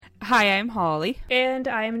Hi, I'm Holly. And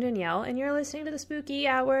I'm Danielle, and you're listening to the Spooky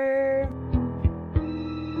Hour.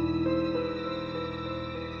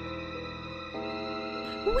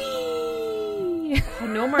 Whee!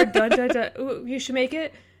 No more da-da-da. Ooh, you should make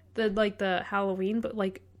it the Halloween, but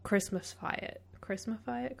Christmas-fy it.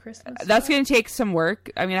 Christmas-fy it? Christmas. That's going to take some work.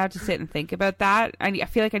 I mean, I have to sit and think about that. I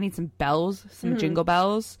feel like I need some bells, some jingle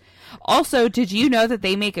bells. Also, did you know that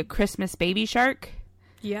they make a Christmas baby shark?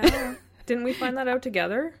 Yeah. Didn't we find that out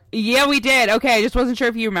together? Yeah, we did. Okay, I just wasn't sure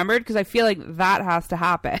if you remembered because I feel like that has to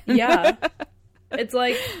happen. Yeah. It's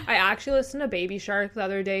I actually listened to Baby Shark the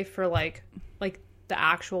other day for the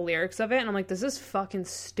actual lyrics of it, and I'm like, this is fucking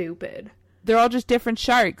stupid. They're all just different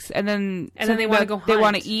sharks, and then they want to go hunt. They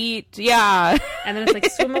want to eat, yeah. And then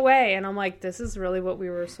it's swim away, and I'm like, this is really what we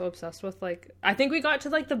were so obsessed with. I think we got to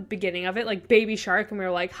the beginning of it, Baby Shark, and we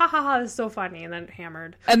were like, ha ha ha, this is so funny, and then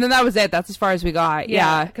hammered. And then that was it. That's as far as we got.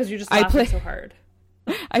 Yeah, because you're just laughing so hard.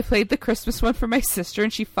 I played the Christmas one for my sister,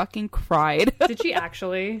 and she fucking cried. Did she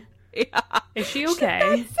actually? Yeah. Is she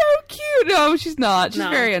okay? She's so cute. No, she's not. She's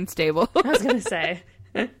very unstable. I was gonna say.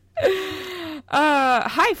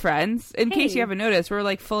 Hi friends. In case you haven't noticed,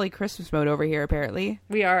 we're fully Christmas mode over here apparently.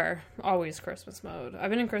 We are always Christmas mode. I've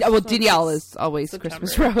been in Christmas mode. Well, Danielle is always September.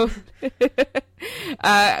 Christmas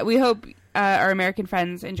mode. We hope our American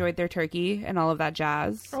friends enjoyed their turkey and all of that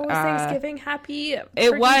jazz. Oh, Thanksgiving. Happy Turkey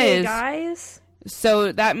Day, guys.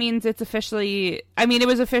 So that means it's officially, it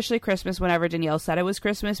was officially Christmas whenever Danielle said it was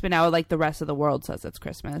Christmas, but now the rest of the world says it's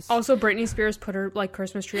Christmas. Also, Britney Spears put her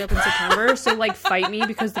Christmas tree up in September, so fight me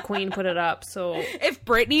because the Queen put it up. So if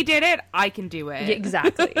Britney did it, I can do it. Yeah,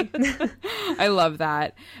 exactly. I love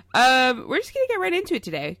that. We're just gonna get right into it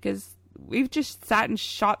today because we've just sat and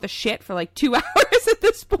shot the shit for 2 hours at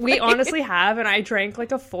this point. We honestly have, and I drank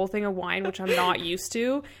a full thing of wine, which I'm not used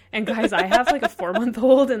to. And guys, I have a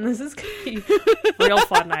 4-month-old, and this is gonna be a real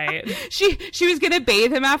fun night. She was gonna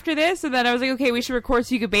bathe him after this, and then I was like, okay, we should record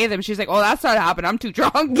so you could bathe him. She's like, oh, that's not happening. I'm too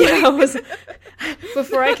drunk. Yeah,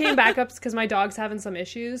 before I came back up, because my dog's having some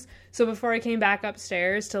issues. So before I came back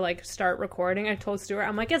upstairs to start recording, I told Stuart,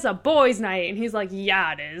 I'm like, it's a boys' night, and he's like,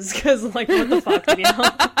 yeah, it is, because what the fuck, you know?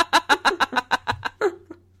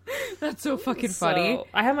 That's so fucking funny.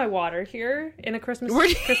 I have my water here in a Christmas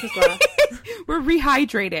glass. We're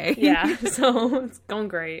rehydrating. Yeah, so it's going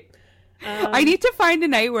great. I need to find a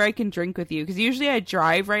night where I can drink with you because usually I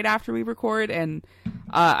drive right after we record and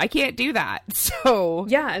I can't do that. So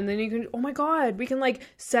yeah, and then you can. Oh my god, we can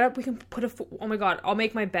set up. We can put a. Oh my god, I'll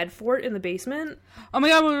make my bed fort in the basement. Oh my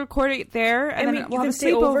god, we'll record it there and then we'll have a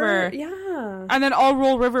sleepover. Yeah, and then I'll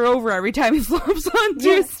roll River over every time he flops onto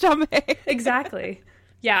his stomach. Exactly.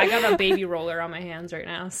 Yeah, I got a baby roller on my hands right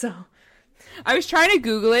now, so. I was trying to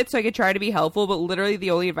Google it so I could try to be helpful, but literally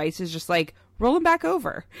the only advice is just roll him back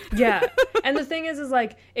over. Yeah. And the thing is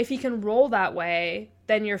if he can roll that way,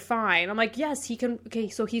 then you're fine. I'm like, yes, he can. Okay,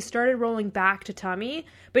 so he started rolling back to tummy,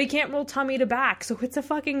 but he can't roll tummy to back, so it's a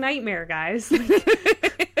fucking nightmare, guys.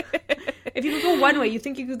 If you could go one way, you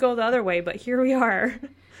think you could go the other way, but here we are.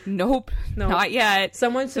 Nope, not yet.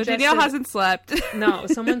 Someone suggested, so Danielle hasn't slept. No,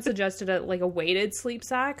 someone suggested a weighted sleep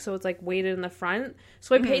sack, so it's weighted in the front.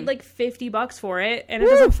 So I paid $50 for it, and it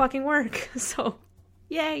doesn't fucking work. So,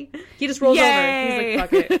 yay! He just rolls over. He's like,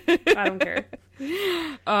 fuck it, I don't care.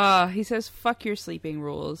 He says, "Fuck your sleeping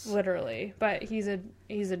rules." Literally, but he's a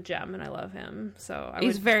gem, and I love him. So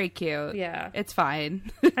he's very cute. Yeah, it's fine.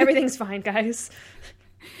 Everything's fine, guys.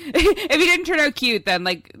 If he didn't turn out cute, then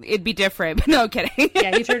it'd be different. But no kidding.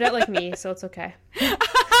 Yeah, he turned out like me, so it's okay.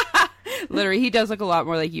 Literally, he does look a lot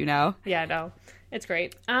more like you now. Yeah, no, it's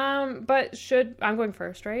great. But I'm going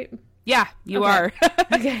first, right? Yeah, you are.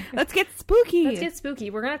 Okay, let's get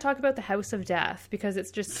spooky. We're gonna talk about the House of Death because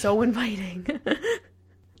it's just so inviting.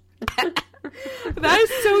 That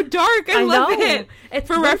is so dark. I love it.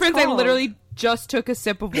 For reference, called. I literally just took a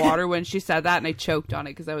sip of water when she said that and I choked on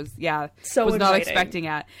it because I was so not expecting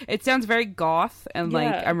it. It sounds very goth and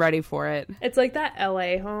I'm ready for it. It's that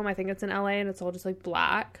LA home. I think it's in LA and it's all just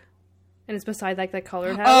black. And it's beside that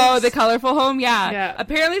colored house. Oh, the colorful home? Yeah.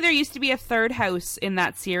 Apparently there used to be a third house in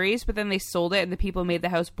that series, but then they sold it and the people made the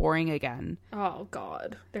house boring again. Oh,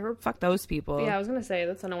 God. Fuck those people. Yeah, I was going to say,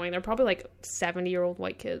 that's annoying. They're probably 70-year-old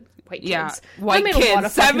white kids. Yeah, white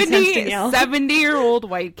kids. 70-year-old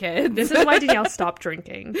white kids. This is why Danielle stopped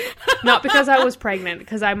drinking. Not because I was pregnant,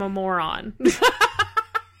 because I'm a moron.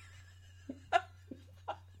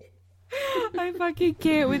 I fucking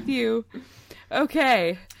can't with you.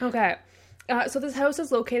 Okay. So this house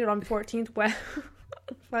is located on 14th West.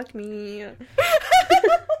 Fuck me.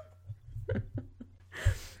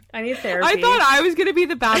 I need therapy. I thought I was going to be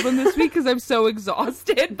the bad one this week because I'm so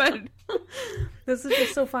exhausted, but... This is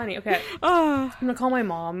just so funny. Okay. I'm going to call my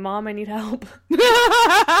mom. Mom, I need help.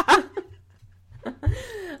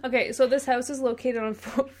 Okay, so this house is located on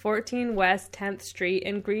 14 West 10th Street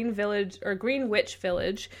in Greenwich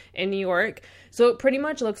Village in New York. So it pretty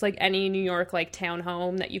much looks like any New York, like,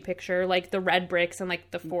 townhome that you picture, like the red bricks and, like,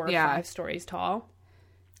 the 4 or 5 stories tall.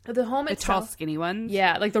 The home itself... The tall, skinny ones?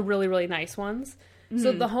 Yeah, like the really, really nice ones.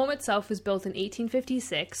 So the home itself was built in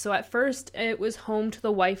 1856. So at first, it was home to the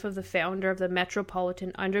wife of the founder of the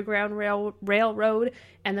Metropolitan Underground Railroad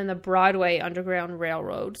and then the Broadway Underground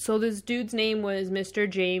Railroad. So this dude's name was Mr.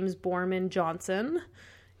 James Borman Johnson.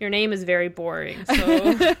 Your name is very boring,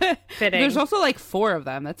 so fitting. There's also like 4 of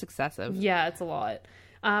them. That's excessive. Yeah, it's a lot.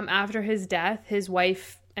 After his death, his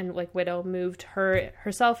wife and like widow moved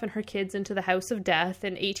herself and her kids into the House of Death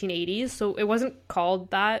in 1880s. So it wasn't called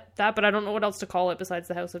that, but I don't know what else to call it besides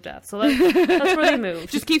the House of Death. So that's where they moved.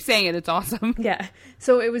 Just keep saying it. It's awesome. Yeah.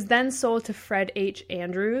 So it was then sold to Fred H.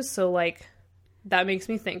 Andrews. So like that makes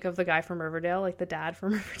me think of the guy from Riverdale, like the dad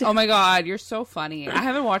from Riverdale. Oh my god, you're so funny. I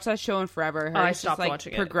haven't watched that show in forever. I stopped just,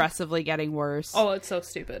 watching it. Progressively getting worse. Oh, it's so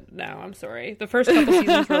stupid. No, I'm sorry. The first couple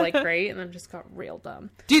seasons were like great, and then just got real dumb.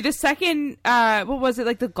 Dude, the second, what was it,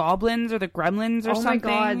 like the goblins or the gremlins or something?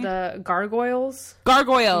 Oh my god, the gargoyles.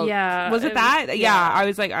 Gargoyle. Yeah. Was it that? Yeah, I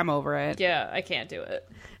was like, I'm over it. Yeah, I can't do it.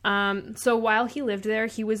 So while he lived there,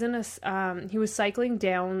 he was he was cycling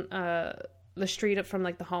down the street from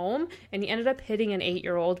like the home, and he ended up hitting an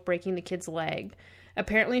 8-year-old, breaking the kid's leg.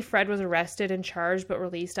 Apparently Fred was arrested and charged but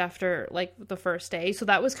released after like the first day. So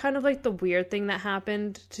that was kind of like the weird thing that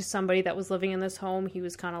happened to somebody that was living in this home. He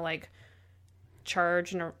was kind of like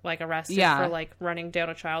charged and like arrested for like running down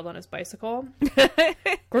a child on his bicycle.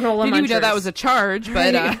 Granola Didn't even know that was a charge,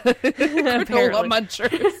 but granola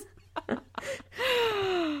munchers.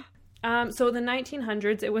 So in the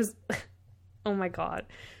 1900s it was oh my god.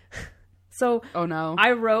 So oh no.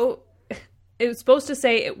 I wrote, it was supposed to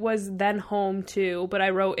say it was then home too, but I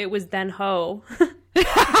wrote it was then ho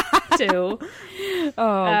too. Oh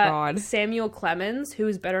god. Samuel Clemens, who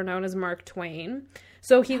is better known as Mark Twain.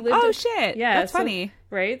 So he lived. Oh shit! Yeah, that's funny,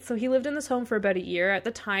 right? So he lived in this home for about a year. At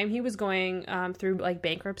the time, he was going through like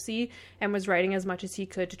bankruptcy and was writing as much as he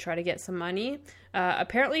could to try to get some money.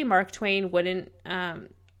 Apparently, Mark Twain wouldn't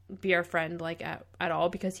be our friend like at all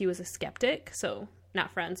because he was a skeptic. So. Not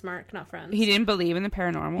friends, Mark. Not friends. He didn't believe in the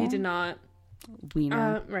paranormal? He did not.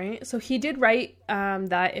 Wiener. Right. So he did write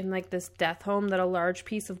that in like this death home that a large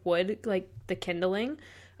piece of wood, like the kindling,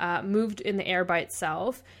 moved in the air by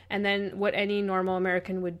itself. And then what any normal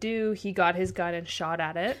American would do, he got his gun and shot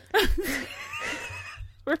at it.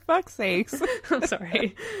 For fuck's sakes. I'm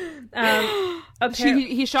sorry.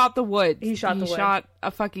 He shot the wood. He shot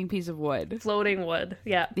a fucking piece of wood. Floating wood.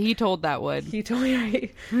 Yeah. He told that wood. He told me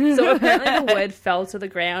right. So apparently the wood fell to the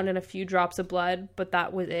ground and a few drops of blood, but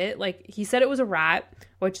that was it. Like he said it was a rat,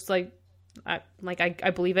 which is like I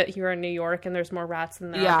believe it here in New York, and there's more rats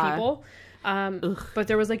than there are people. But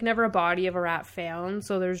there was like never a body of a rat found,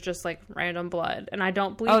 so there's just like random blood, and I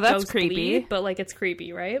don't believe that's ghosts creepy. bleed, but like it's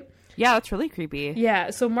creepy, right? Yeah, that's really creepy.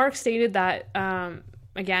 Yeah, so Mark stated that,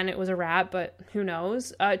 again, it was a rat, but who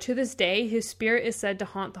knows? To this day, his spirit is said to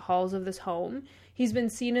haunt the halls of this home. He's been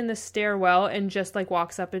seen in the stairwell and just, like,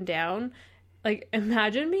 walks up and down. Like,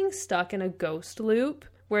 imagine being stuck in a ghost loop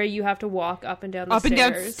where you have to walk up and down the stairs. Up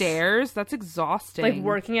and down stairs? That's exhausting. Like,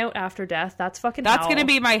 working out after death. That's fucking hell. That's gonna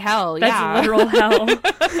be my hell, That's literal hell.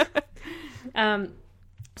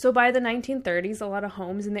 So by the 1930s, a lot of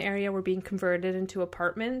homes in the area were being converted into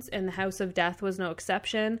apartments, and the House of Death was no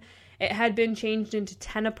exception. It had been changed into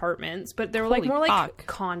 10 apartments, but they were like more like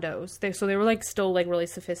condos. So they were like still like really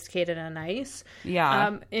sophisticated and nice. Yeah.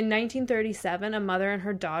 In 1937, a mother and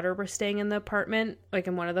her daughter were staying in the apartment, like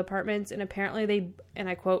in one of the apartments, and apparently they, and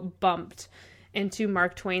I quote, bumped into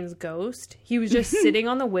Mark Twain's ghost. He was just sitting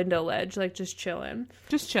on the window ledge, like just chilling.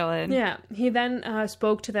 Just chilling. Yeah. He then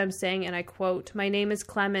spoke to them saying, and I quote, "My name is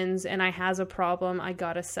Clemens and I has a problem I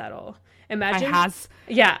gotta settle." Imagine.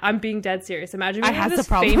 Yeah, I'm being dead serious. Imagine being this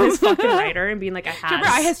famous fucking writer and being like, I has. Remember,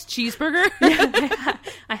 I has cheeseburger? Yeah,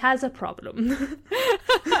 I has a problem.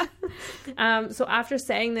 So after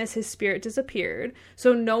saying this, his spirit disappeared.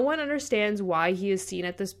 So no one understands why he is seen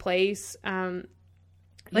at this place.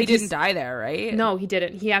 He didn't die there, right? No, he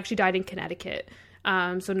didn't. He actually died in Connecticut.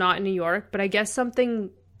 So not in New York. But I guess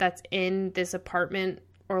something that's in this apartment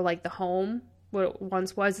or like the home, what it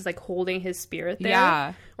once was, is like holding his spirit there.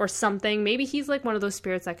 Yeah. Or something. Maybe he's like one of those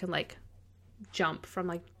spirits that can like jump from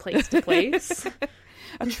like place to place.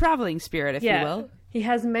 A traveling spirit, if you will. He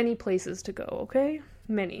has many places to go, okay?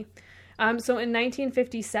 Many. So in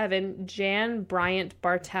 1957, Jan Bryant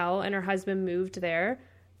Bartell and her husband moved there.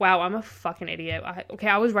 Wow, I'm a fucking idiot.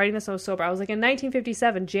 I was writing this so sober. I was like, in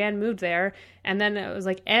 1957, Jan moved there. And then it was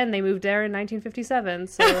like, and they moved there in 1957.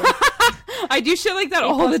 So I do shit like that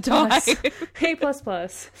all the time.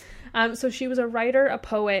 A++. So she was a writer, a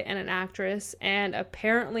poet, and an actress, and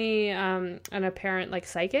apparently an apparent like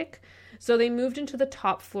psychic. So they moved into the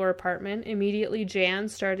top floor apartment. Immediately, Jan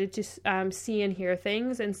started to see and hear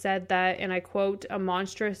things and said that, and I quote, a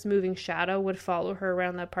monstrous moving shadow would follow her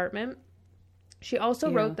around the apartment. She also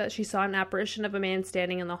wrote that she saw an apparition of a man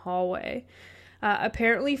standing in the hallway.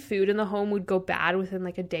 Apparently, food in the home would go bad within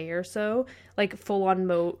like a day or so, like full on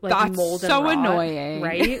mold and rot. That's so annoying,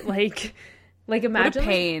 right? Like imagine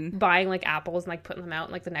pain. Like, buying like apples and like putting them out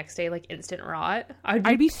and like the next day like instant rot.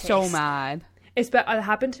 I'd be so mad. It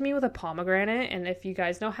happened to me with a pomegranate, and if you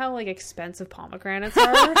guys know how like expensive pomegranates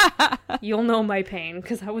are, you'll know my pain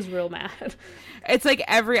because I was real mad. It's like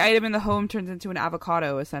every item in the home turns into an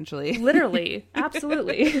avocado, essentially. Literally,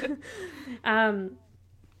 absolutely.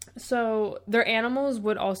 So their animals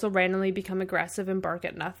would also randomly become aggressive and bark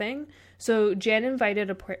at nothing. So Jan invited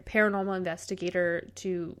a paranormal investigator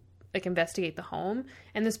to like investigate the home,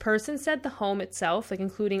 and this person said the home itself, like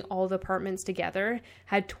including all the apartments together,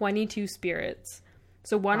 had 22 spirits.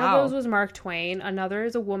 So one of those was Mark Twain, another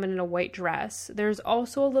is a woman in a white dress. There's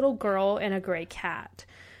also a little girl and a gray cat.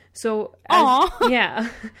 So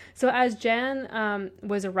as Jan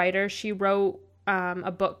was a writer, she wrote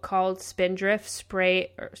a book called Spindrift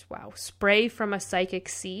Spray from a Psychic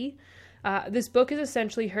Sea. This book is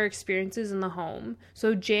essentially her experiences in the home.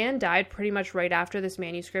 So Jan died pretty much right after this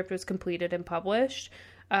manuscript was completed and published.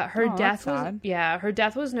 Her death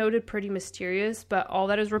was noted pretty mysterious, but all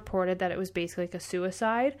that is reported that it was basically like a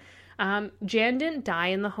suicide. Jan didn't die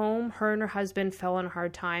in the home. Her and her husband fell on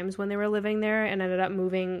hard times when they were living there and ended up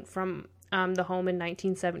moving from the home in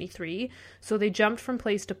 1973. So they jumped from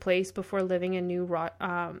place to place before living in New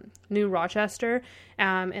Rochester.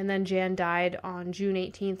 And then Jan died on June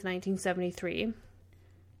 18th, 1973.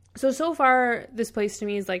 So far, this place to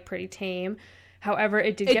me is like pretty tame. However,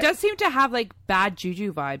 it does seem to have like bad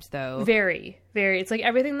juju vibes though. Very, very. It's like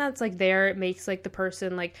everything that's like there, it makes like the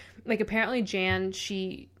person like apparently Jan,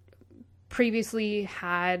 she previously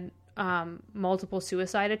had multiple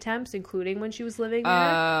suicide attempts, including when she was living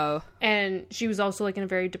there. And she was also like in a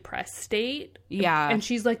very depressed state. Yeah. And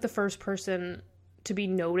she's like the first person to be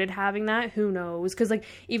noted having that. Who knows? Because like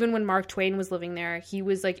even when Mark Twain was living there, he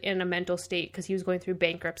was like in a mental state because he was going through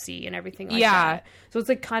bankruptcy and everything like that. So it's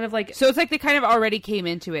like kind of like, so it's like they kind of already came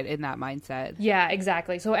into it in that mindset. Yeah,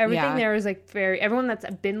 exactly. So everything there is like everyone that's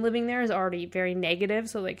been living there is already very negative.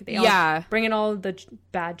 So like they all bring in all the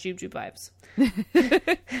bad juju vibes.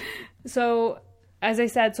 So as I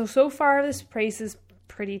said, so far this place is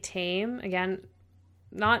pretty tame. Again,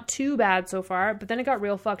 not too bad so far, but then it got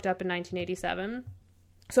real fucked up in 1987.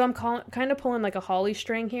 So I'm kind of pulling like a Holly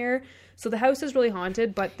string here. So the house is really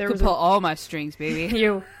haunted, but there was pull all my strings,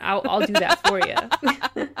 baby. I'll do that for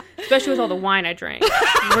you. Especially with all the wine I drank.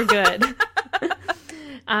 We're good.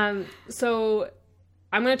 So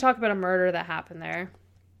I'm going to talk about a murder that happened there.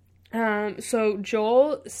 So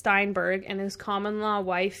Joel Steinberg and his common-law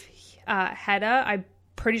wife, Hedda, I'm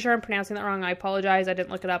pretty sure I'm pronouncing that wrong. I apologize. I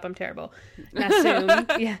didn't look it up. I'm terrible.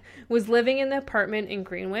 Nassoum, was living in the apartment in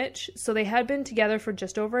Greenwich. So they had been together for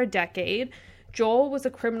just over a decade. Joel was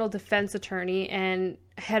a criminal defense attorney, and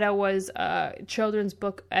Hedda was a children's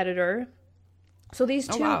book editor. So these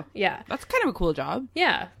two... Oh, wow. Yeah. That's kind of a cool job.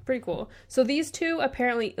 Yeah, pretty cool. So these two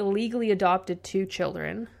apparently illegally adopted 2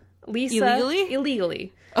 children. Lisa...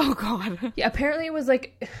 Illegally? Oh, God. Yeah, apparently it was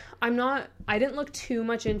like... I didn't look too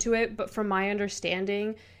much into it, but from my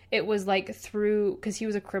understanding, it was like through... Because he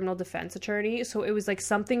was a criminal defense attorney, so it was like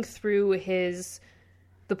something through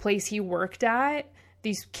the place he worked at.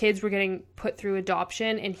 These kids were getting put through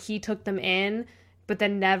adoption, and he took them in, but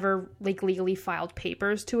then never like legally filed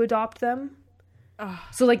papers to adopt them.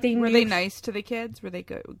 So like were they nice to the kids? Were they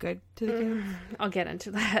good to the kids? I'll get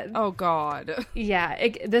into that. Oh God. Yeah,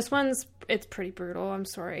 it's pretty brutal. I'm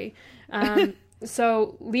sorry.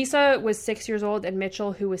 So Lisa was 6 years old, and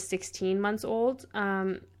Mitchell, who was 16 months old.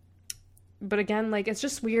 But again, like it's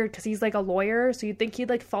just weird because he's like a lawyer, so you'd think he'd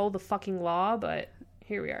like follow the fucking law, but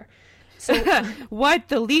here we are. So what?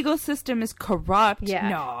 The legal system is corrupt. Yeah.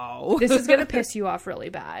 No. This is gonna piss you off really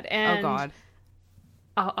bad. And oh God.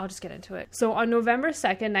 I'll just get into it. So on November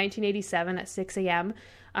 2nd, 1987 at 6 a.m.,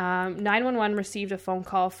 911 received a phone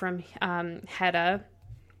call from Hedda.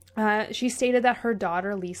 She stated that her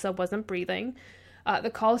daughter, Lisa, wasn't breathing. The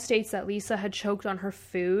call states that Lisa had choked on her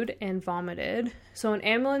food and vomited. So an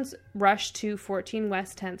ambulance rushed to 14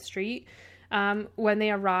 West 10th Street. When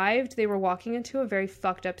they arrived, they were walking into a very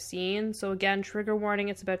fucked up scene. So again, trigger warning,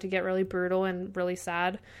 it's about to get really brutal and really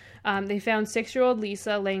sad. They found 6-year-old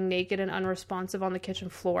Lisa laying naked and unresponsive on the kitchen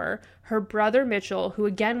floor. Her brother Mitchell, who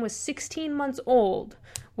again was 16 months old,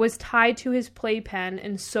 was tied to his playpen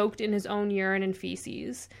and soaked in his own urine and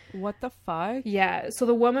feces. What the fuck? Yeah, so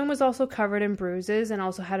the woman was also covered in bruises and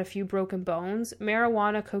also had a few broken bones.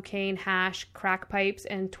 Marijuana, cocaine, hash, crack pipes,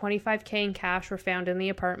 and $25,000 in cash were found in the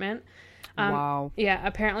apartment. Wow. Yeah,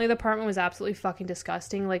 apparently the apartment was absolutely fucking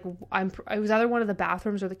disgusting. Like, it was either one of the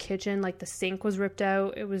bathrooms or the kitchen. Like, the sink was ripped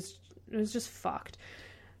out. It was just fucked.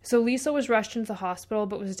 So Lisa was rushed into the hospital,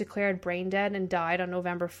 but was declared brain dead and died on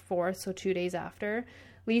November 4th, so 2 days after.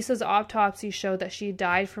 Lisa's autopsy showed that she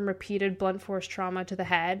died from repeated blunt force trauma to the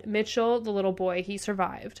head. Mitchell, the little boy, he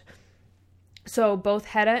survived. So both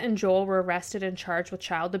Hedda and Joel were arrested and charged with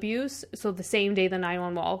child abuse. So the same day the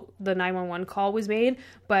 911 call was made,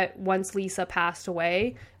 but once Lisa passed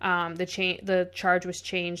away, the charge was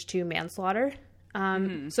changed to manslaughter.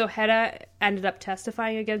 So Hedda ended up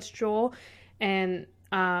testifying against Joel, and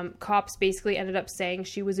cops basically ended up saying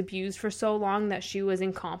she was abused for so long that she was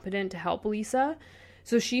incompetent to help Lisa.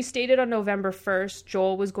 So she stated on November 1st,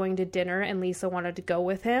 Joel was going to dinner and Lisa wanted to go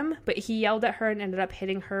with him, but he yelled at her and ended up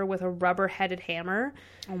hitting her with a rubber-headed hammer.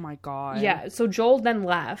 Oh my God. Yeah, so Joel then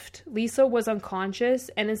left. Lisa was unconscious,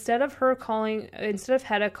 and instead of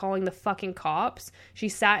Hedda calling the fucking cops, she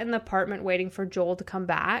sat in the apartment waiting for Joel to come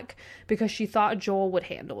back because she thought Joel would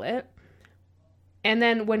handle it. And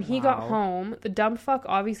then when he got home, the dumb fuck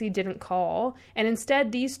obviously didn't call, and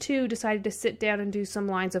instead these two decided to sit down and do some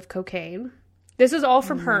lines of cocaine. This is all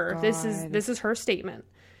from her. This is her statement.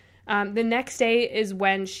 The next day is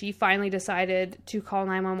when she finally decided to call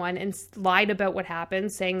 911 and lied about what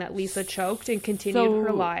happened, saying that Lisa choked and continued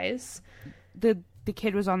her lies. The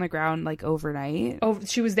kid was on the ground like overnight. Oh,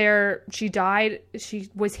 she was there. She died. She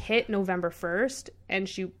was hit November 1st, and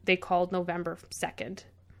they called November 2nd.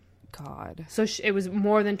 God. So it was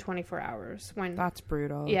more than 24 hours when. That's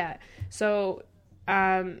brutal. Yeah. So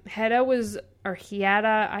Hedda was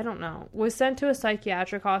sent to a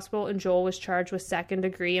psychiatric hospital, and Joel was charged with 2nd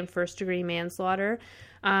degree and 1st degree manslaughter.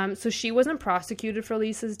 So she wasn't prosecuted for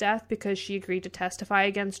Lisa's death because she agreed to testify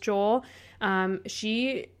against Joel.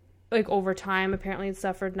 She, over time, apparently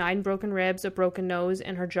suffered 9 broken ribs, a broken nose,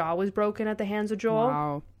 and her jaw was broken at the hands of Joel.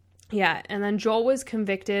 Wow. Yeah, and then Joel was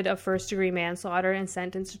convicted of 1st degree manslaughter and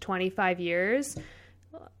sentenced to 25 years.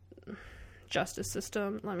 Justice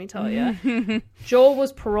system, let me tell you. Joel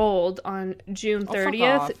was paroled on June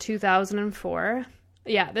 30th, 2004.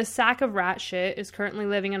 Yeah, this sack of rat shit is currently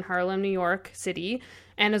living in Harlem, New York City,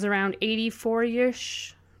 and is around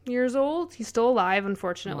 84-ish years old. He's still alive,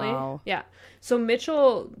 unfortunately. Wow. Yeah. So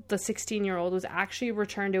Mitchell, the 16-year-old, was actually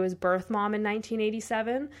returned to his birth mom in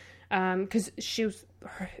 1987, because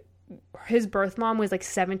his birth mom was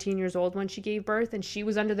 17 years old when she gave birth, and she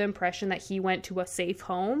was under the impression that he went to a safe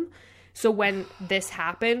home. So when this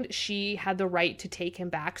happened, she had the right to take him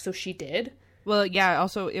back, so she did. Well, yeah,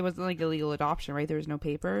 also, it wasn't illegal adoption, right? There was no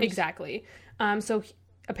papers? Exactly.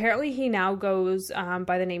 Apparently he now goes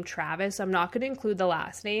by the name Travis. I'm not going to include the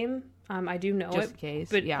last name. I do know Just it, in case,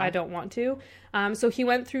 but yeah. I don't want to. So he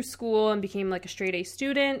went through school and became a straight A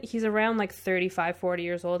student. He's around 35, 40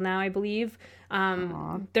 years old now, I believe.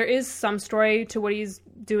 There is some story to what he's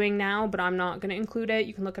doing now, but I'm not going to include it.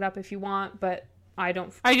 You can look it up if you want, but I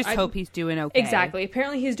hope he's doing okay. Exactly.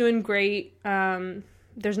 Apparently he's doing great.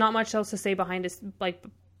 There's not much else to say behind his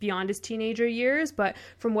beyond his teenager years, but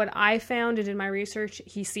from what I found and in my research,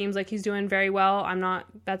 he seems like he's doing very well.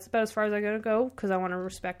 That's about as far as I'm going to go because I want to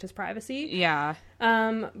respect his privacy. Yeah.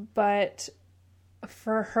 But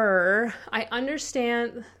for her, I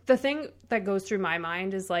understand the thing that goes through my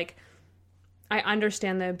mind is I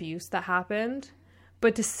understand the abuse that happened.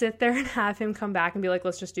 But to sit there and have him come back and be like,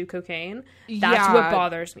 let's just do cocaine, that's what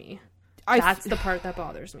bothers me. That's the part that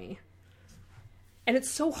bothers me. And it's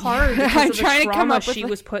so hard because of the trauma she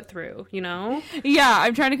was put through, you know? Yeah,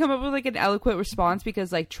 I'm trying to come up with an eloquent response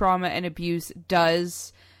because trauma and abuse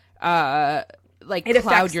does cloud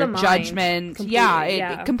your judgment.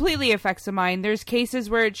 It completely affects the mind. There's cases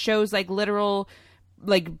where it shows literal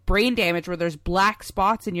brain damage where there's black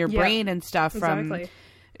spots in your brain and stuff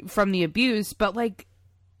from the abuse, but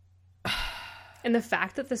and the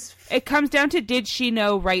fact that it comes down to, did she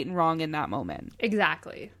know right and wrong in that moment?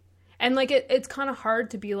 Exactly. And it's kind of hard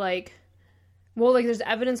to be there's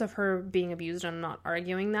evidence of her being abused, and I'm not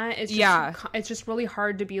arguing that. It's just really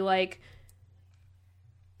hard to be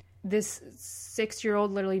this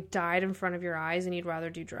 6-year-old literally died in front of your eyes and you'd rather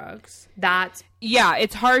do drugs. Yeah,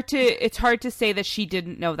 it's hard to say that she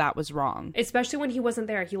didn't know that was wrong. Especially when he wasn't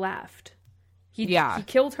there. He left. He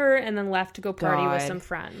killed her and then left to go party with some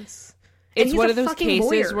friends. It's one of those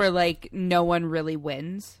cases where, like, no one really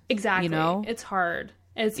wins. Exactly. You know? It's hard.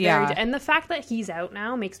 It's very... And the fact that he's out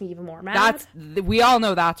now makes me even more mad. We all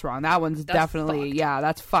know that's wrong. That one's definitely... fucked. Yeah,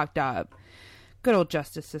 that's fucked up. Good old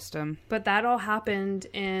justice system. But that all happened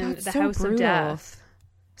in the House of Death.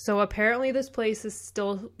 So apparently this place is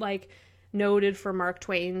still, like, noted for Mark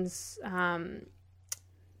Twain's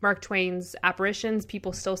apparitions.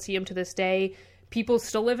 People still see him to this day. People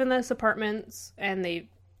still live in this apartments, and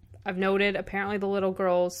I've noted apparently the little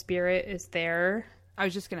girl's spirit is there. I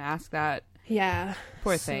was just gonna ask that. Yeah.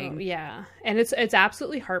 Poor thing. Yeah. And it's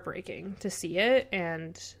absolutely heartbreaking to see it,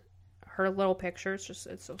 and her little picture, it's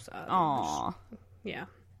so sad. Aww. Yeah.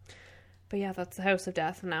 But yeah, that's the House of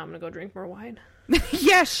Death, and now I'm gonna go drink more wine.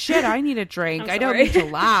 Yeah, shit, I need a drink. I don't need to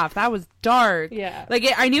laugh. That was dark. Yeah. Like,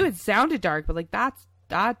 I knew it sounded dark, but, like, that's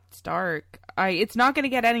dark. It's not going to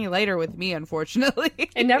get any lighter with me, unfortunately.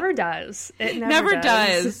 It never does. It never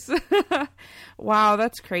does. Wow,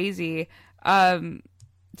 that's crazy. Sorry,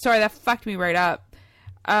 that fucked me right up.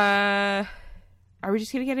 Are we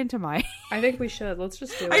just going to get into mine? I think we should. Let's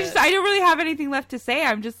just do it. I don't really have anything left to say.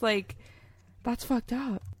 I'm just like, that's fucked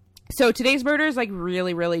up. So today's murder is, like,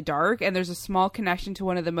 really, really dark, and there's a small connection to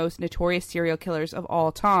one of the most notorious serial killers of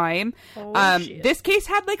all time. Shit. This case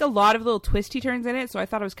had, like, a lot of little twisty turns in it, so I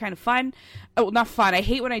thought it was kind of fun. Oh, not fun. I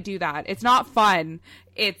hate when I do that. It's not fun.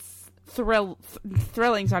 It's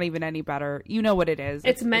thrilling's not even any better. You know what it is.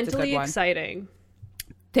 It's mentally exciting.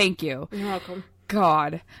 Thank you. You're welcome.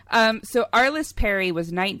 God. So Arlis Perry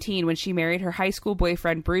was 19 when she married her high school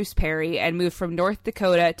boyfriend, Bruce Perry, and moved from North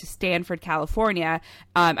Dakota to Stanford, California.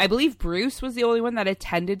 I believe Bruce was the only one that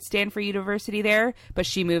attended Stanford University there, but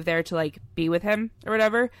she moved there to, like, be with him or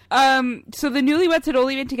whatever. So the newlyweds had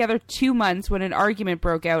only been together 2 months when an argument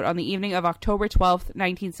broke out on the evening of October 12th,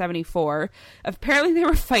 1974. Apparently they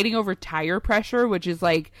were fighting over tire pressure, which is,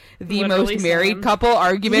 like, the Literally most married couple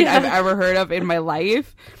argument I've ever heard of in my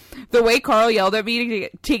life. The way Carl yelled at me to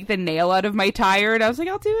take the nail out of my tire, and I was like,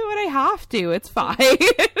 I'll do it when I have to. It's fine.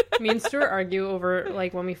 Me and Stuart argue over,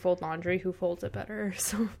 like, when we fold laundry, who folds it better.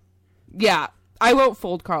 So yeah, I won't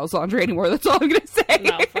fold Carl's laundry anymore. That's all I'm going to say.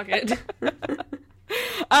 No, fuck it.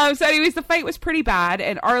 So anyways, the fight was pretty bad,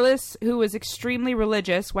 and Arlis, who was extremely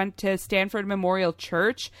religious, went to Stanford Memorial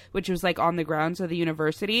Church, which was, like, on the grounds of the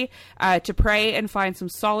university, to pray and find some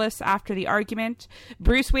solace after the argument.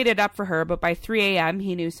 Bruce waited up for her, but by 3 a.m.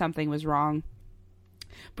 he knew something was wrong.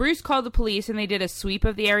 Bruce called the police, and they did a sweep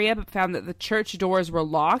of the area, but found that the church doors were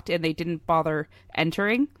locked, and they didn't bother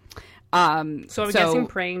entering. So I'm guessing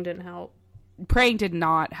praying didn't help. Praying did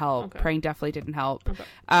not help. Okay. Praying definitely didn't help.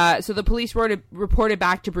 Okay. So the police reported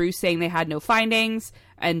back to Bruce saying they had no findings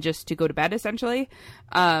and just to go to bed, essentially.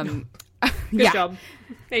 Good job.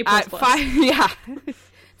 A++. Yeah.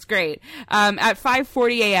 It's great. At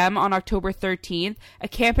 5:40 a.m. on October 13th, a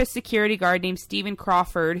campus security guard named Stephen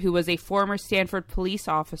Crawford, who was a former Stanford police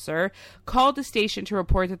officer, called the station to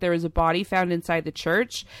report that there was a body found inside the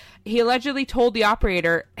church. He allegedly told the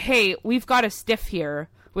operator, "Hey, we've got a stiff here,"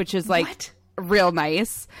 which is, like... What? Real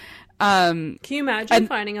nice. Can you imagine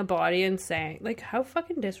finding a body and saying, like, how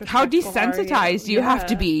fucking disrespectful how desensitized you have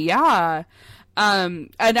to be? Yeah.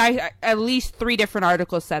 And at least 3 different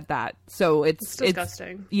articles said that. So it's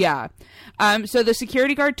disgusting. Yeah. So the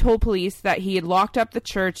security guard told police that he had locked up the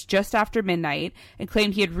church just after midnight and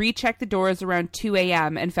claimed he had rechecked the doors around 2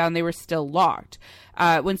 a.m. and found they were still locked.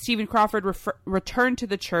 When Stephen Crawford returned to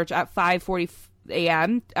the church at 5:40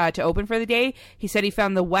 a.m. To open for the day, he said he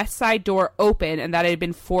found the west side door open and that it had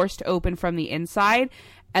been forced open from the inside,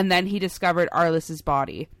 and then he discovered Arlis's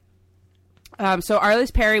body. So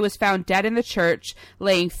Arlis Perry was found dead in the church,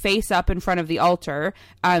 laying face up in front of the altar.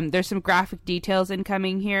 There's some graphic details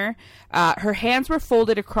incoming here. Her hands were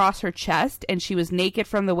folded across her chest, and she was naked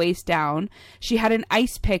from the waist down. She had an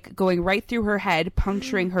ice pick going right through her head,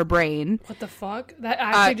 puncturing her brain. What the fuck? That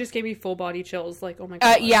actually just gave me full body chills. Like, oh my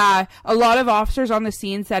god. Yeah, a lot of officers on the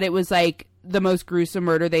scene said it was, like, the most gruesome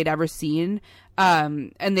murder they'd ever seen.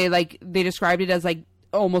 And they described it as, like,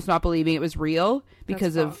 almost not believing it was real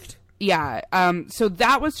because of... Yeah, so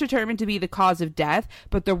that was determined to be the cause of death,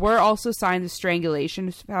 but there were also signs of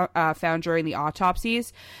strangulation found during the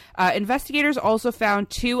autopsies. Investigators also found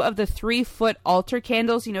 2 of the 3-foot altar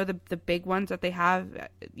candles, you know, the big ones that they have,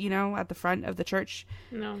 you know, at the front of the church.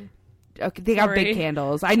 No. Okay, they got big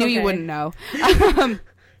candles. I knew you wouldn't know.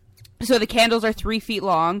 So the candles are 3 feet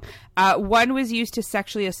long. One was used to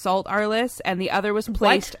sexually assault Arlis, and the other was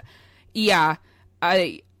placed... What? Yeah.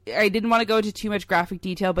 I didn't want to go into too much graphic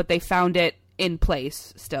detail, but they found it in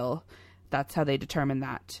place still. That's how they determined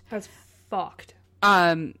that. That's fucked.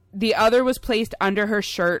 The other was placed under her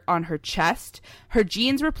shirt on her chest. Her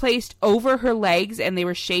jeans were placed over her legs, and they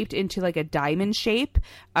were shaped into like a diamond shape.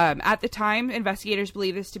 At the time, investigators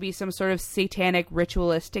believe this to be some sort of satanic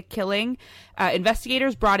ritualistic killing.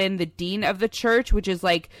 Investigators brought in the dean of the church, which is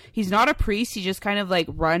like, he's not a priest, he just kind of like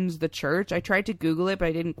runs the church. I tried to Google it, but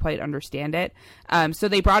I didn't quite understand it. So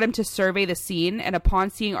they brought him to survey the scene, and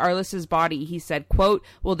upon seeing Arlis's body, he said, quote,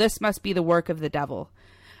 "Well, this must be the work of the devil."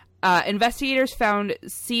 Investigators found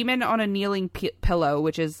semen on a kneeling pillow,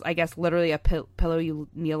 which is, I guess, literally a pillow you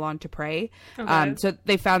kneel on to pray. Okay. So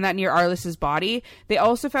they found that near Arlis's body. They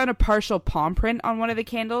also found a partial palm print on one of the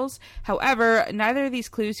candles. However, neither of these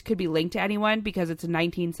clues could be linked to anyone because it's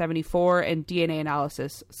 1974 and DNA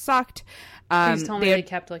analysis sucked. Please tell me they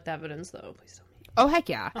kept like the evidence, though. Please tell me. Oh, heck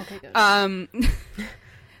yeah. Okay, good.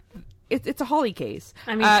 It's a Holly case.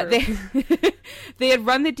 I mean, they had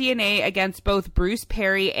run the DNA against both Bruce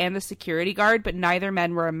Perry and the security guard, but neither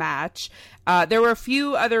men were a match. There were a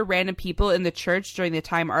few other random people in the church during the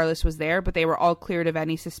time Arlis was there, but they were all cleared of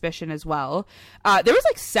any suspicion as well. There was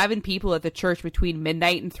like 7 people at the church between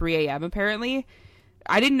midnight and 3 a.m. apparently.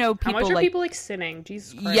 I didn't know people. How much are people like sinning?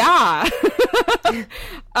 Jesus Christ.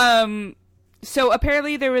 Yeah. So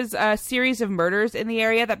apparently there was a series of murders in the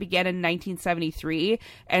area that began in 1973,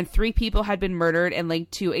 and 3 people had been murdered and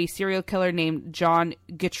linked to a serial killer named John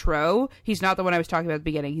Gautreaux. He's not the one I was talking about at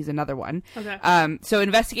the beginning. He's another one. Okay. So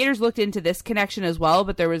investigators looked into this connection as well,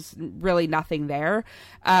 but there was really nothing there.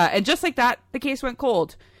 And just like that, the case went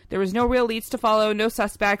cold. There was no real leads to follow, no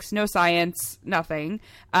suspects, no science, nothing.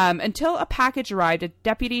 Until a package arrived at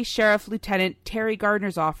Deputy Sheriff Lieutenant Terry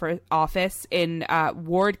Gardner's office in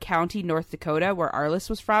Ward County, North Dakota, where Arlis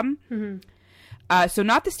was from. Mm-hmm. So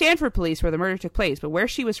not the Stanford police where the murder took place, but where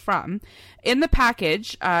she was from. In the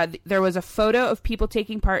package, there was a photo of people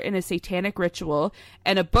taking part in a satanic ritual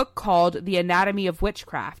and a book called The Anatomy of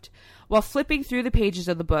Witchcraft. While flipping through the pages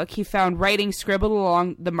of the book, he found writing scribbled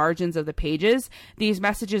along the margins of the pages. These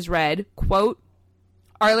messages read, quote,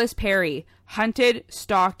 "Arlis Perry, hunted,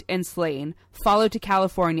 stalked, and slain, followed to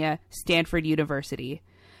California, Stanford University."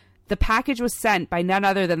 The package was sent by none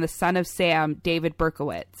other than the son of Sam, David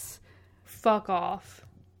Berkowitz. Fuck off.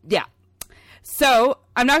 Yeah. So,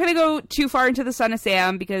 I'm not going to go too far into the son of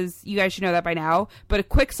Sam because you guys should know that by now, but a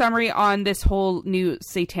quick summary on this whole new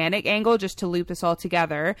satanic angle just to loop this all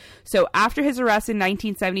together. So, after his arrest in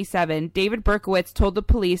 1977, David Berkowitz told the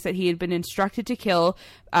police that he had been instructed to kill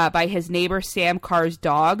by his neighbor Sam Carr's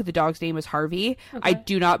dog. The dog's name was Harvey. Okay. I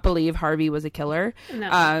do not believe Harvey was a killer. No.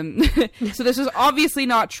 So this was obviously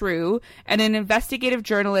not true, and an investigative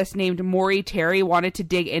journalist named Maury Terry wanted to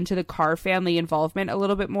dig into the Carr family involvement a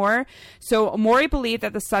little bit more. So Maury believed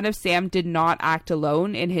that the son of Sam did not act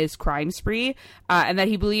alone in his crime spree, and that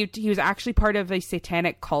he believed he was actually part of a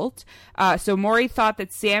satanic cult. So Maury thought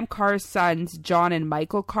that Sam Carr's sons, John and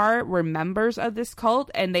Michael Carr, were members of this cult,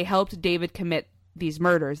 and they helped David commit these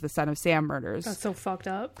murders, the son of Sam murders. That's so fucked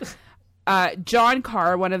up. John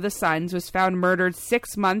Carr, one of the sons, was found murdered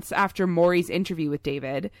 6 months after Maury's interview with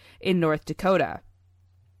David in North Dakota.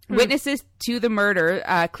 Witnesses to the murder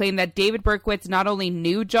claim that David Berkowitz not only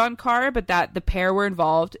knew John Carr, but that the pair were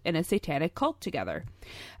involved in a satanic cult together.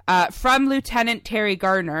 From Lieutenant Terry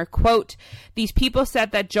Gardner, quote, "These people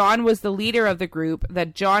said that John was the leader of the group,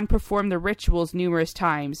 that John performed the rituals numerous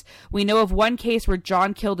times. We know of one case where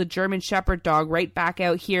John killed a German Shepherd dog right back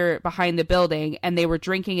out here behind the building, and they were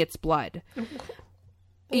drinking its blood."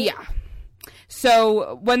 Yeah.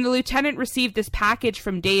 So when the lieutenant received this package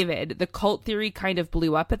from David, the cult theory kind of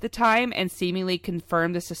blew up at the time and seemingly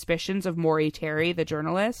confirmed the suspicions of Maury Terry, the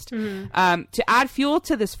journalist. Mm-hmm. To add fuel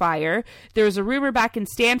to this fire, there was a rumor back in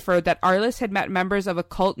Stanford that Arlis had met members of a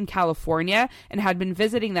cult in California and had been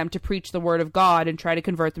visiting them to preach the word of God and try to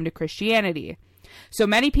convert them to Christianity. So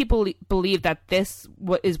many people believe that this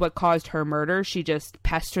is what caused her murder. She just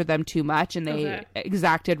pestered them too much and they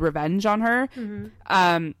exacted revenge on her.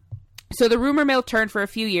 Mm-hmm. So the rumor mill turned for a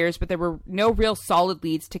few years, but there were no real solid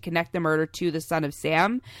leads to connect the murder to the son of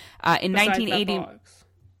Sam. In 1980,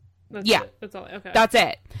 that's all. Okay, that's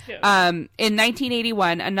it. Yeah. In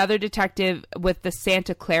 1981, another detective with the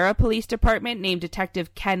Santa Clara Police Department named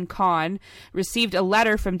Detective Ken Kahn received a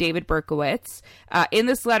letter from David Berkowitz. In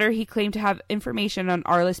this letter, he claimed to have information on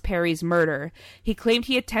Arlis Perry's murder. He claimed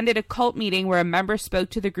he attended a cult meeting where a member spoke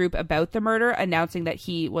to the group about the murder, announcing that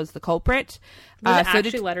he was the culprit. Were there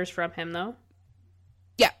actually letters from him, though?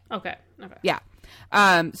 Yeah. Okay. Yeah.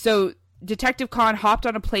 So Detective Kahn hopped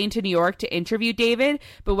on a plane to New York to interview David,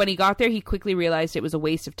 but when he got there, he quickly realized it was a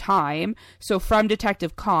waste of time. So from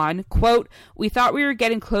Detective Kahn, quote, "We thought we were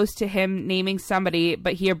getting close to him naming somebody,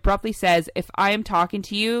 but he abruptly says, if I am talking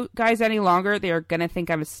to you guys any longer, they are going to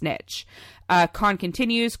think I'm a snitch." Kahn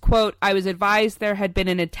continues, quote, "I was advised there had been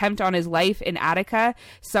an attempt on his life in Attica.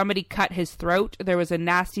 Somebody cut his throat. There was a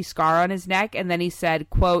nasty scar on his neck. And then he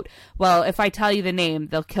said, quote, well, if I tell you the name,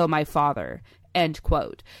 they'll kill my father." End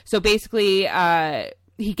quote. So basically,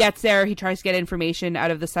 he gets there. He tries to get information out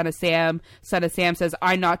of the son of Sam. Son of Sam says,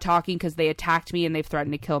 "I'm not talking because they attacked me and they've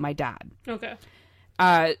threatened to kill my dad." Okay.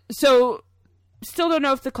 So still don't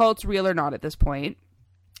know if the cult's real or not at this point.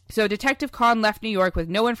 So Detective Kahn left New York with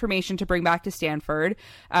no information to bring back to Stanford.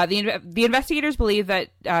 The investigators believe that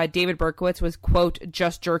David Berkowitz was, quote,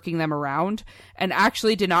 just jerking them around and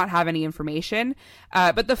actually did not have any information.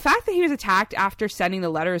 But the fact that he was attacked after sending the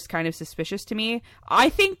letter is kind of suspicious to me. I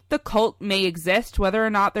think the cult may exist. Whether or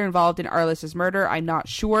not they're involved in Arlis' murder, I'm not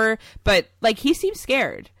sure. But, like, he seems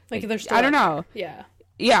scared. Like, they're still I don't know. Yeah.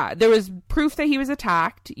 Yeah, there was proof that he was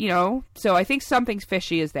attacked, you know, so I think something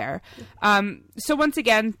fishy is there. So once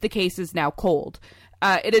again, the case is now cold.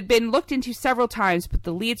 It had been looked into several times, but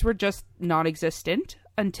the leads were just non-existent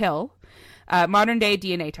until modern-day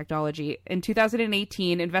DNA technology. In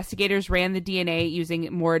 2018, investigators ran the DNA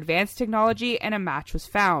using more advanced technology, and a match was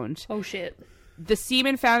found. Oh, shit. The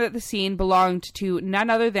semen found at the scene belonged to none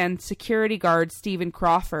other than security guard Stephen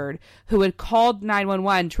Crawford, who had called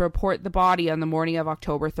 911 to report the body on the morning of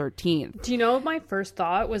October 13th. Do you know, my first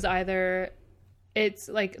thought was either it's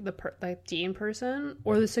like the Dean person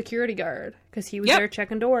or the security guard, because he was there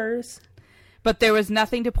checking doors. But there was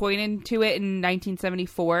nothing to point into it in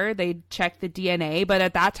 1974. They checked the DNA, but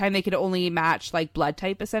at that time they could only match like blood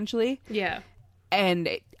type, essentially. Yeah. And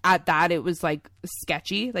at that, it was like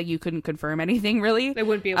sketchy. Like, you couldn't confirm anything, really. They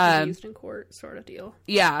wouldn't be able to be used in court, sort of deal.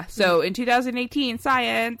 Yeah. So in 2018,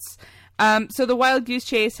 science. So the wild goose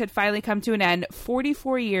chase had finally come to an end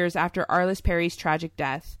 44 years after Arlis Perry's tragic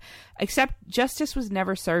death. Except justice was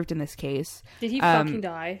never served in this case. Did he fucking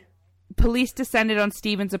die? Police descended on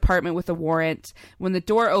Stephen's apartment with a warrant. When the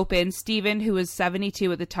door opened, Stephen, who was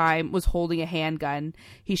 72 at the time, was holding a handgun.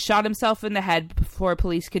 He shot himself in the head before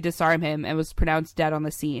police could disarm him and was pronounced dead on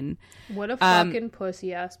the scene. What a fucking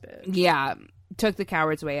pussy-ass bitch. Yeah. Took the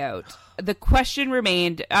coward's way out. The question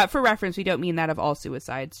remained, for reference, we don't mean that of all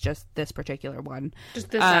suicides, just this particular one.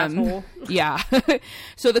 Just this asshole. Yeah.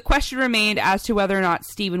 So the question remained as to whether or not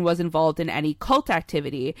Stephen was involved in any cult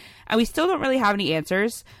activity, and we still don't really have any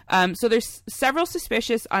answers. So there's several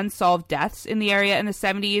suspicious unsolved deaths in the area in the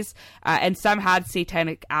 70s, and some had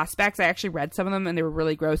satanic aspects. I actually read some of them, and they were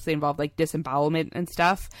really gross. They involved, like, disembowelment and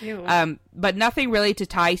stuff. But nothing really to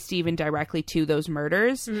tie Stephen directly to those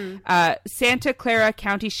murders. Santa Clara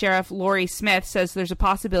County Sheriff Lori Smith says there's a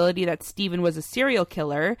possibility that Stephen was a serial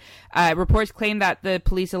killer. Reports claim that the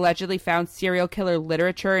police allegedly found serial killer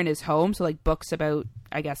literature in his home, so like books about,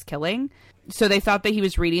 I guess, killing. So they thought that he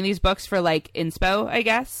was reading these books for like inspo, I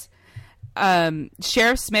guess.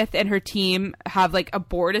 Sheriff Smith and her team have like a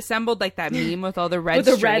board assembled, like that meme with all the red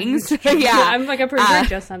strings. Yeah, I'm pretty sure I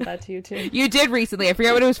just sent that to you too. You did recently. I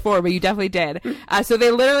forget what it was for, but you definitely did. So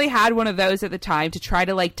they literally had one of those at the time to try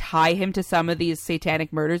to like tie him to some of these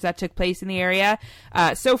satanic murders that took place in the area.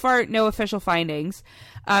 So far, no official findings.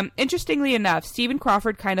 Interestingly enough, Stephen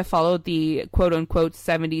Crawford kind of followed the quote-unquote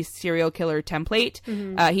 70s serial killer template.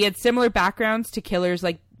 He had similar backgrounds to killers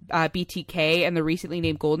like BTK and the recently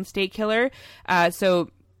named Golden State Killer.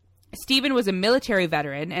 So Stephen was a military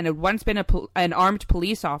veteran and had once been an armed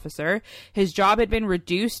police officer. His job had been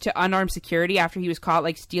reduced to unarmed security after he was caught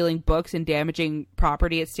like stealing books and damaging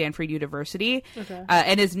property at Stanford University. Okay.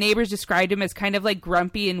 And his neighbors described him as kind of like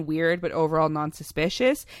grumpy and weird, but overall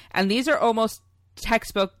non-suspicious. And these are almost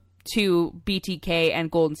textbook to BTK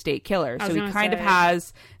and Golden State Killer. So he kind of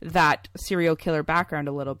has that serial killer background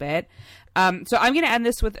a little bit. So I'm going to end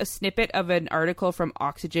this with a snippet of an article from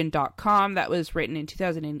Oxygen.com that was written in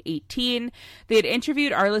 2018. They had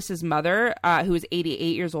interviewed Arlis' mother, who was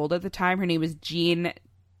 88 years old at the time. Her name was Jean,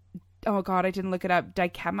 oh God, I didn't look it up,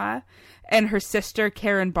 Dykema, and her sister,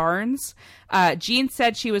 Karen Barnes. Jean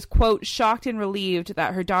said she was, quote, shocked and relieved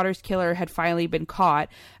that her daughter's killer had finally been caught,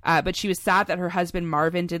 but she was sad that her husband,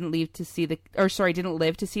 Marvin, didn't live to see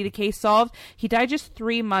the case solved. He died just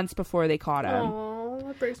 3 months before they caught him. Aww,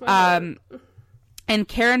 that breaks my heart. And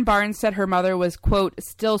Karen Barnes said her mother was, quote,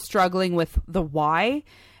 still struggling with the why.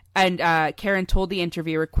 And Karen told the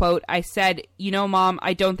interviewer, quote, I said, you know, Mom,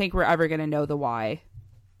 I don't think we're ever going to know the why.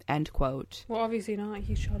 End quote. Well, obviously not.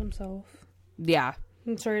 He shot himself. Yeah.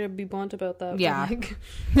 I'm sorry to be blunt about that. Yeah. Like,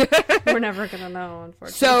 we're never going to know,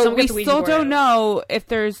 unfortunately. So we still don't know if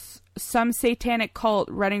there's some satanic cult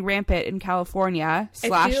running rampant in California /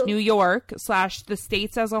 New York / the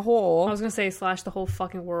states as a whole. I was going to say / the whole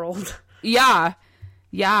fucking world. Yeah.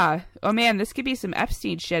 Yeah. Oh, man, this could be some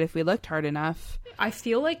Epstein shit if we looked hard enough. I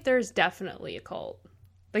feel like there's definitely a cult.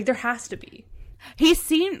 Like, there has to be. He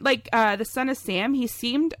seemed, like, the son of Sam, he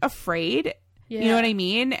seemed afraid. Yeah. You know what I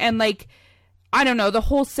mean? And, like, I don't know, the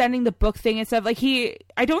whole sending the book thing and stuff, like,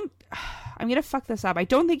 I'm going to fuck this up. I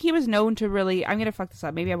don't think he was known to really, I'm going to fuck this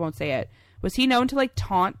up. Maybe I won't say it. Was he known to, like,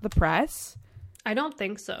 taunt the press? I don't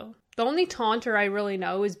think so. The only taunter I really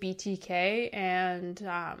know is BTK and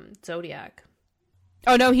Zodiac.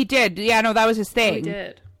 Oh, no, he did. Yeah, no, that was his thing. Oh, he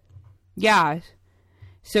did. Yeah.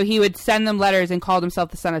 So he would send them letters and called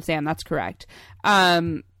himself the son of Sam. That's correct.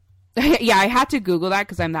 Yeah, I had to Google that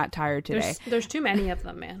because I'm that tired today. There's too many of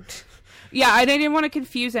them, man. Yeah, I didn't want to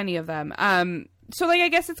confuse any of them. So, like, I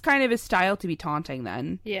guess it's kind of his style to be taunting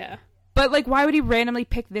then. Yeah. But, like, why would he randomly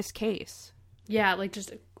pick this case? Yeah, like,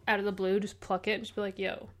 just out of the blue, just pluck it and just be like,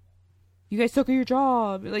 yo. You guys took your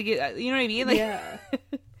job. Like, you know what I mean? Like, yeah.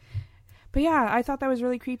 But, yeah, I thought that was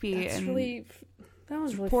really creepy. That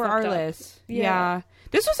was really poor fucked Arlis. Up. Yeah.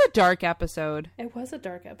 This was a dark episode. It was a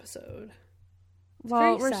dark episode.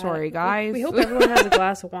 Well, we're sorry, guys. We hope everyone has a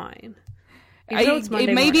glass of wine.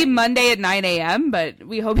 It may be Monday at 9 a.m., but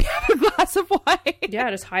we hope you have a glass of wine. Yeah,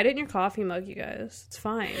 just hide it in your coffee mug, you guys. It's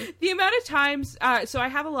fine. The amount of times... so I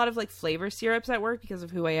have a lot of, like, flavor syrups at work because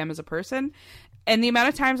of who I am as a person. And the amount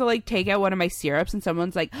of times I'll, like, take out one of my syrups and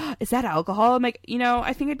someone's like, oh, is that alcohol? I'm like, you know,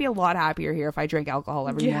 I think I'd be a lot happier here if I drank alcohol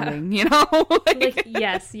every morning, you know? like,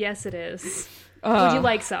 yes, it is. Would you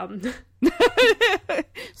like some?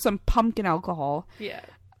 Some pumpkin alcohol. Yeah.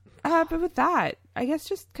 But with that, I guess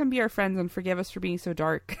just come be our friends and forgive us for being so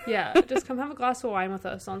dark. Yeah, just come have a glass of wine with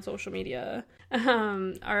us on social media. What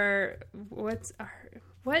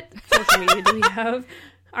social media do we have?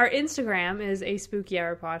 Our Instagram is a Spooky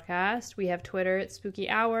Hour Podcast. We have Twitter at Spooky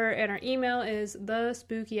Hour, and our email is the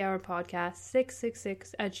Spooky Hour Podcast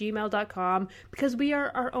 666@gmail.com, because we are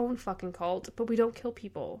our own fucking cult, but we don't kill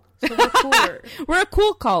people, so we're cooler. We're a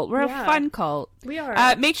cool cult. We're a fun cult. We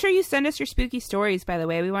are. Make sure you send us your spooky stories, by the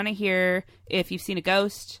way. We want to hear if you've seen a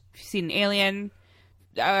ghost, if you've seen an alien.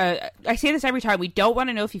 I say this every time. We don't want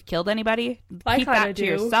to know if you've killed anybody. Keep that to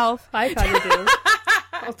yourself. I kind of do.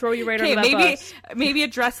 I'll throw you right under that bus. Maybe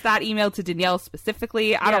address that email to Danielle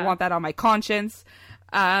specifically. I don't want that on my conscience.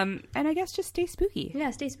 And I guess just stay spooky.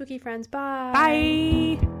 Yeah, stay spooky, friends. Bye.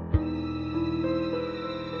 Bye.